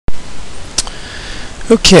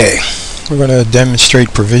Okay, we're going to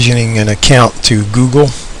demonstrate provisioning an account to Google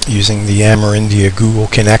using the Amerindia Google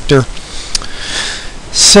connector.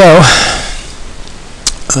 So,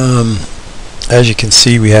 as you can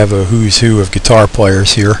see, we have a who's who of guitar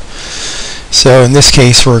players here. So in this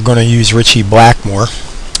case, we're going to use Ritchie Blackmore,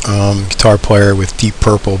 guitar player with Deep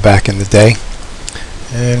Purple back in the day,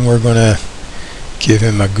 and we're going to give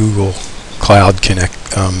him a Google Cloud Connect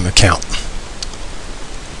account.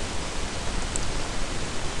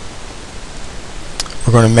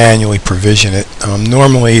 We're going to manually provision it.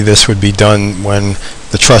 Normally this would be done when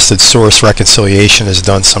the trusted source reconciliation has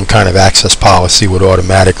done some kind of access policy, would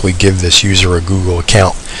automatically give this user a Google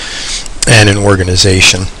account and an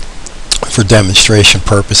organization. For demonstration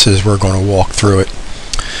purposes, we're going to walk through it.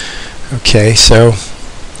 Okay, so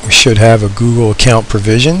we should have a Google account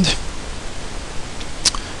provisioned.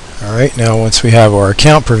 Alright, now once we have our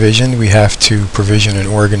account provisioned, we have to provision an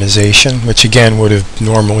organization, which again would have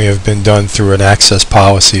normally have been done through an access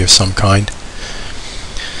policy of some kind.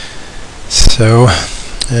 So,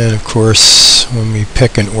 and of course, when we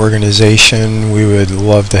pick an organization, we would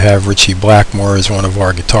love to have Ritchie Blackmore as one of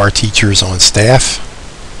our guitar teachers on staff.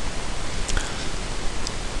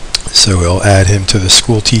 So we'll add him to the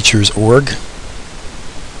school teachers org.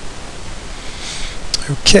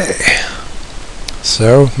 Okay.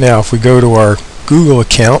 So now if we go to our Google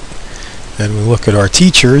account and we look at our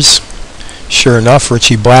teachers, sure enough,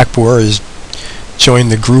 Ritchie Blackmore has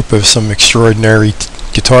joined the group of some extraordinary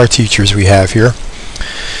guitar teachers we have here.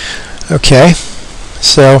 Okay,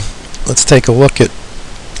 so let's take a look at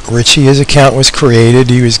Ritchie. His account was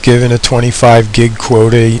created. He was given a 25 gig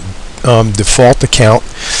quota default account.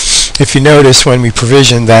 If you notice, when we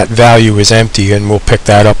provisioned, that value is empty, and we'll pick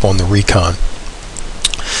that up on the recon.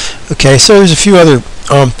 Okay, so there's a few other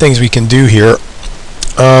things we can do here.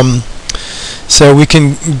 So we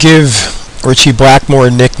can give Ritchie Blackmore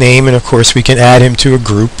a nickname, and of course we can add him to a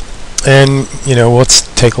group. And let's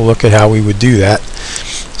take a look at how we would do that.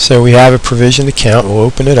 So we have a provisioned account. We'll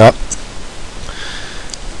open it up.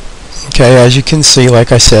 Okay, as you can see,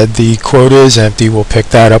 like I said, the quota is empty. We'll pick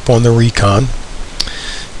that up on the recon.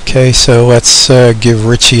 Okay, so let's give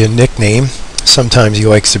Ritchie a nickname. Sometimes he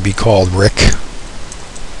likes to be called Rick.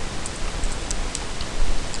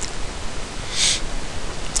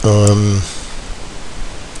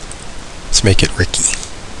 Let's make it Ricky.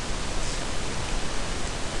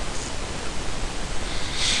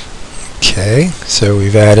 Okay, so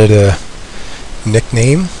we've added a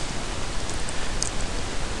nickname.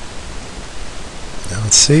 Now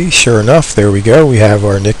let's see, sure enough, there we go. We have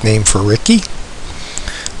our nickname for Ricky.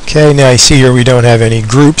 Okay, now you see here we don't have any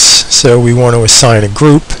groups, so we want to assign a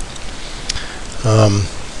group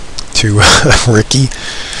to Ricky.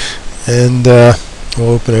 And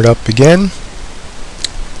we'll open it up again,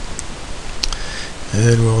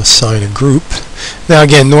 and we'll assign a group. Now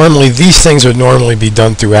again, normally these things would normally be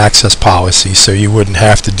done through access policy, so you wouldn't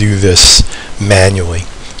have to do this manually.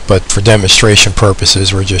 But for demonstration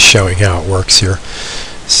purposes, we're just showing how it works here.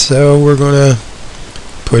 So we're going to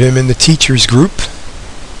put him in the teachers group,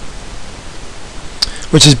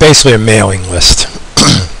 which is basically a mailing list.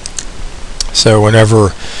 So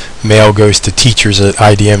whenever mail goes to teachers at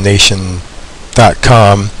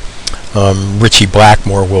idmnation.com, Ritchie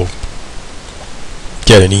Blackmore will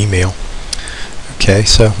get an email. Okay,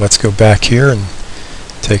 so let's go back here and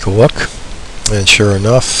take a look. And sure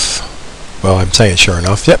enough, well, I'm saying sure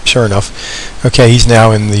enough, yep, sure enough. Okay, he's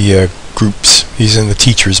now in the groups. He's in the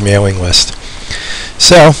teachers mailing list.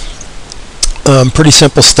 So, pretty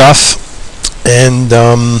simple stuff. And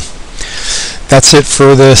that's it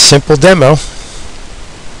for the simple demo.